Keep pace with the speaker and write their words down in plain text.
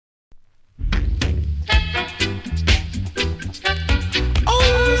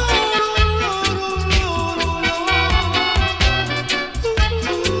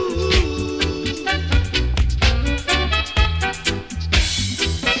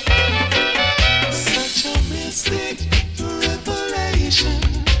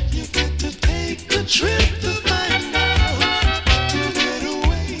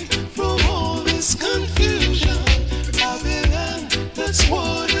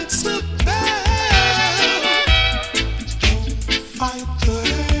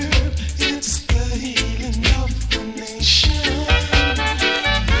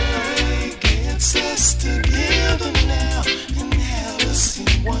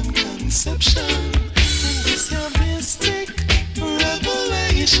conception. This your mystic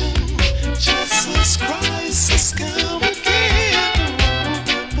revelation. Jesus Christ has come again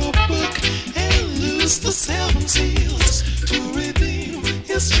to open the book and loose the seven seals to redeem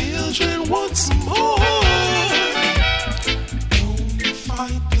his children once more. Don't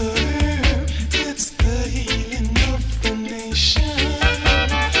fight the herb, it's the healing of the nation.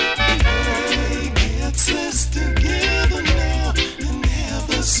 They get us together now and have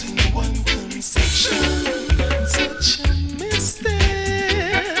us in one conception. Such a mystic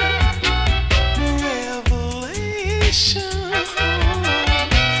revelation.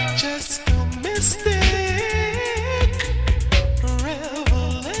 Just a mystic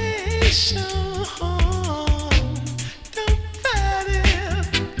revelation. Don't fight it.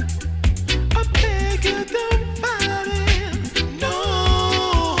 I beg you, don't fight it. No,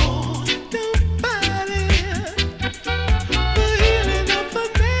 don't fight it. The healing of the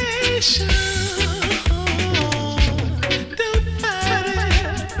nation. Don't fight it.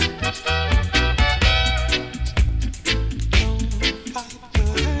 Don't fight the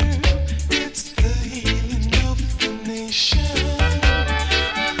hurt. It's the healing of the nation.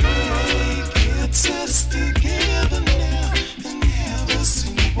 It gets us together now and have us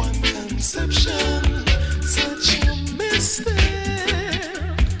in one conception. Such a mystic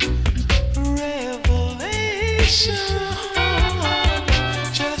revelation.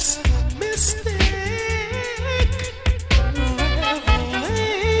 Just a mystic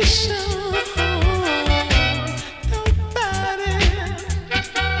revelation. Don't fight it.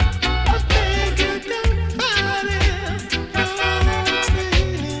 I beg you, don't fight it. Oh, it's the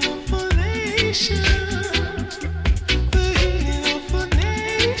healing of the nation. The healing of the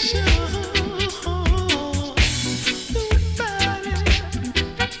nation. Don't fight it.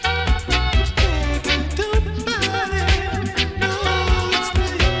 I beg you, don't fight it. No, it's the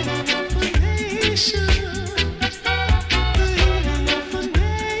healing of the nation. The healing of the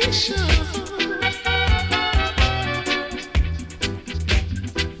nation.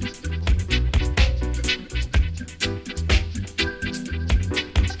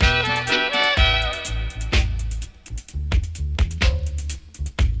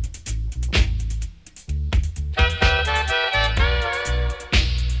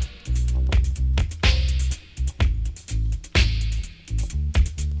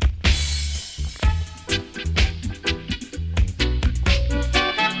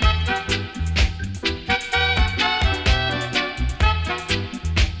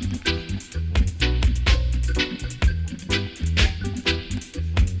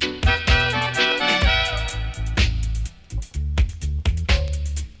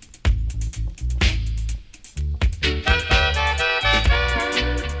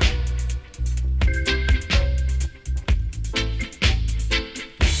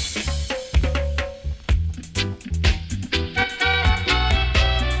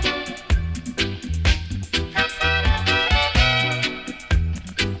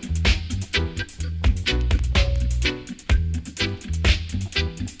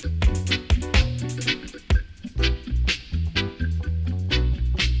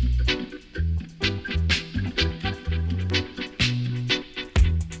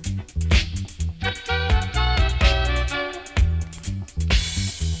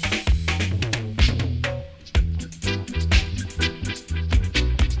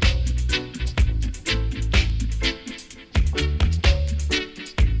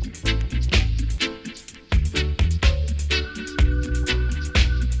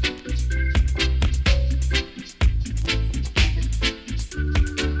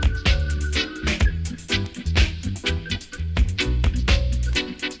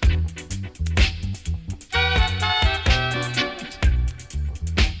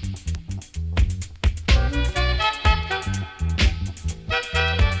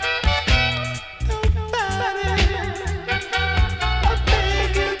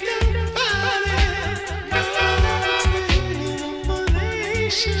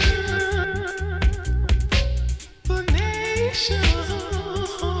 Nation.